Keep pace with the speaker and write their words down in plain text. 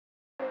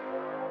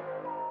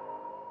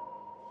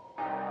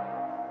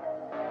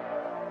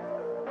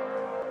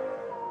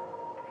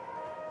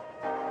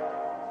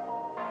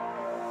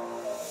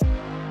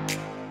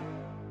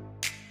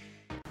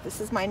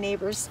This is my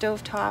neighbor's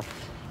stovetop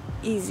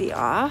Easy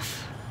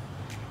Off,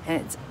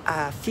 and it's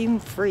a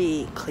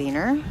fume-free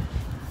cleaner.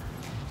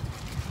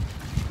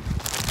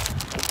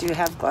 I do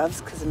have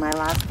gloves because in my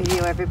last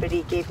video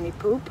everybody gave me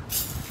poop.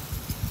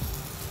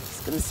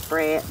 Just gonna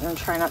spray it and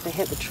try not to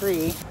hit the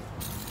tree.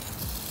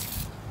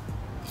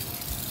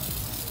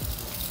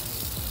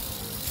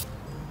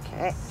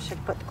 Okay,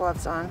 should put the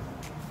gloves on.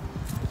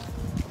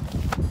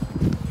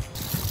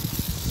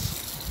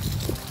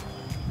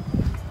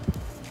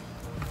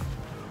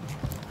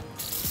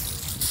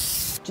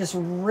 Just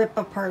rip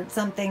apart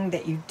something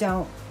that you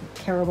don't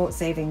care about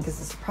saving because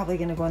it's probably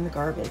going to go in the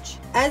garbage.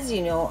 As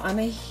you know, I'm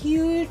a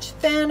huge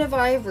fan of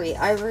Ivory.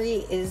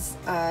 Ivory is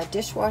a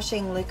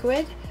dishwashing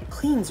liquid. It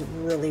cleans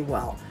really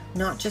well,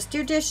 not just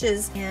your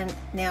dishes. And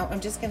now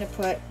I'm just going to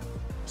put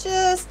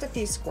just a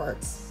few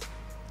squirts.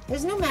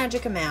 There's no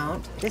magic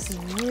amount. This is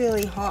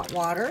really hot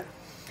water.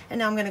 And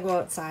now I'm going to go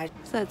outside.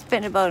 So it's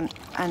been about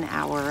an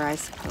hour, I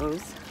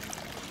suppose.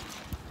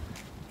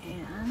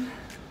 And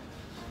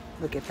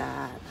look at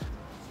that.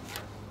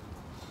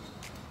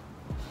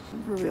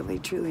 Really,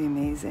 truly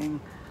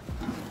amazing.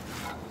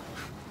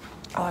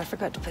 Oh, I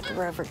forgot to put the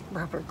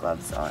rubber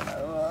gloves on.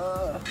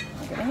 Oh,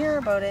 I'm gonna hear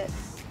about it.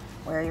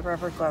 Wear your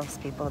rubber gloves,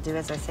 people. Do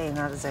as I say,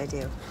 not as I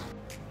do.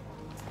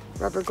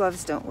 Rubber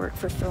gloves don't work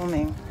for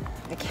filming.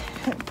 I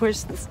can't push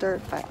the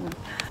start button.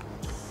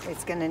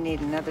 It's gonna need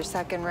another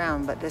second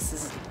round, but this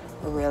is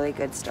a really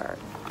good start.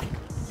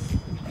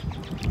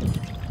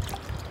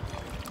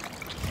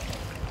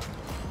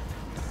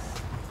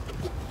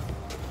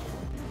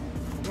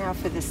 Now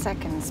for the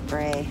second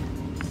spray.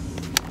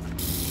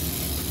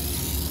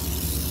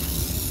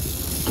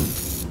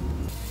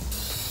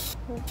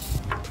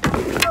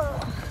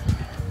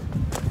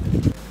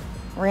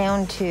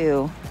 Round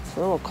two. It's a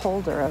little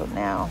colder out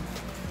now.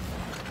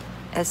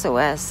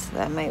 SOS,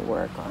 that might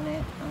work on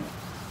it.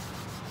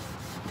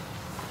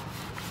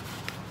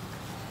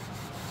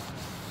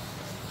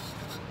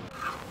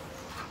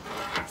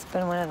 It's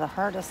been one of the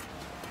hardest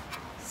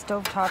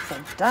stovetops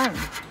I've done.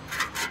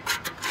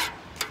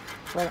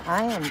 But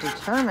I am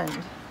determined.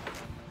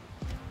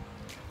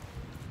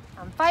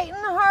 I'm fighting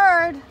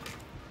hard.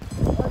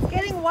 Well, it's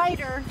getting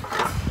whiter.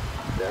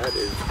 That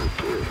is for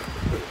sure.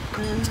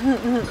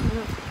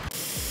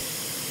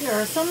 There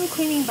are some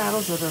cleaning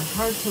battles that are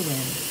hard to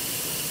win.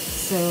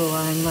 So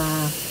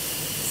I'm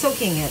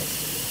soaking it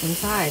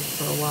inside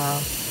for a while.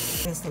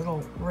 This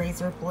little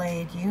razor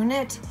blade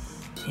unit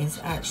is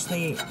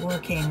actually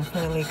working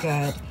fairly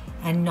good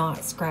and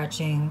not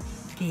scratching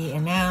the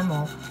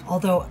enamel,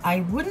 although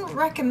I wouldn't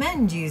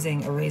recommend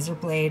using a razor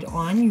blade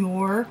on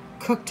your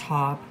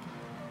cooktop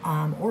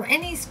or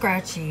any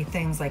scratchy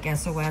things like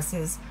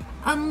SOS's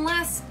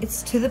unless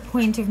it's to the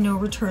point of no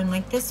return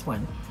like this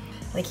one.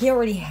 Like he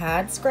already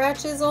had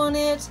scratches on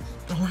it.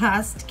 The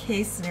last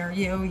case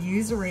scenario,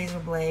 use a razor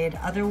blade.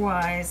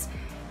 Otherwise,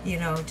 you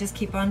know, just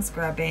keep on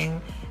scrubbing.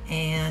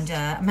 And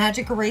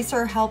magic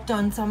eraser helped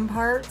on some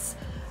parts.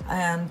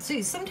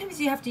 So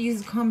sometimes you have to use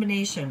a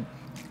combination.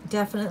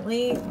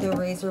 Definitely the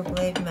razor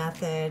blade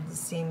method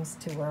seems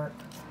to work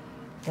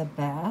the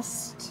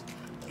best.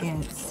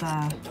 It's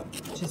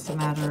just a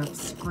matter of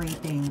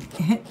scraping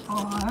it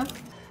off.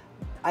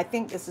 I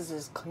think this is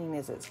as clean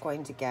as it's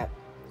going to get.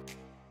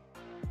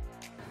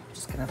 I'm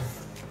just gonna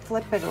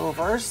flip it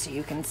over so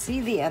you can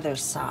see the other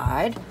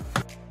side.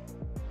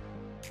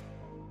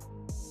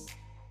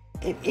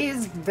 It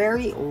is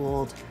very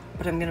old,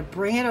 but I'm gonna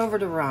bring it over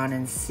to Ron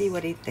and see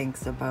what he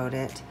thinks about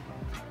it.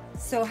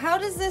 So how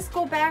does this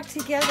go back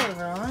together,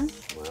 Ron?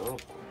 Well,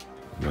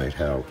 might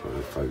help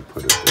if I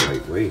put it the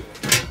right way.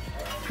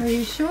 Are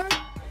you sure?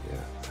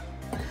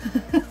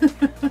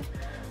 Yeah.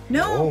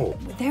 No.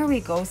 There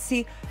we go.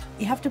 See,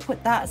 you have to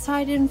put that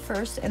side in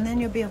first, and then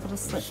you'll be able to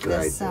slip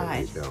this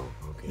side. There you go.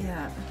 Okay.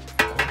 Yeah.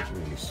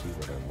 You see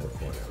what I'm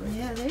working with, right?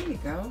 Yeah, there you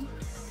go.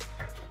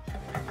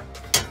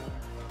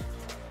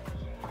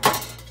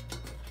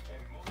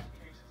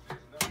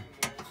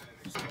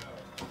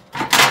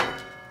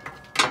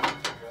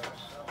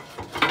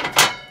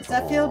 Does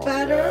that feel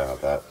better?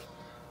 Yeah,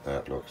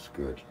 that looks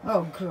good.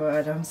 Oh,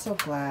 good. I'm so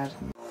glad.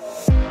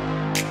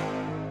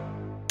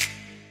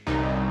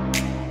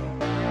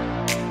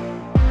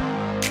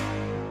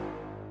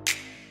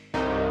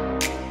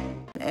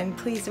 And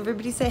please,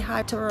 everybody say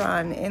hi to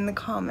Ron in the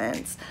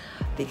comments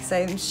because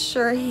I'm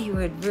sure he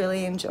would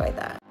really enjoy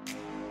that.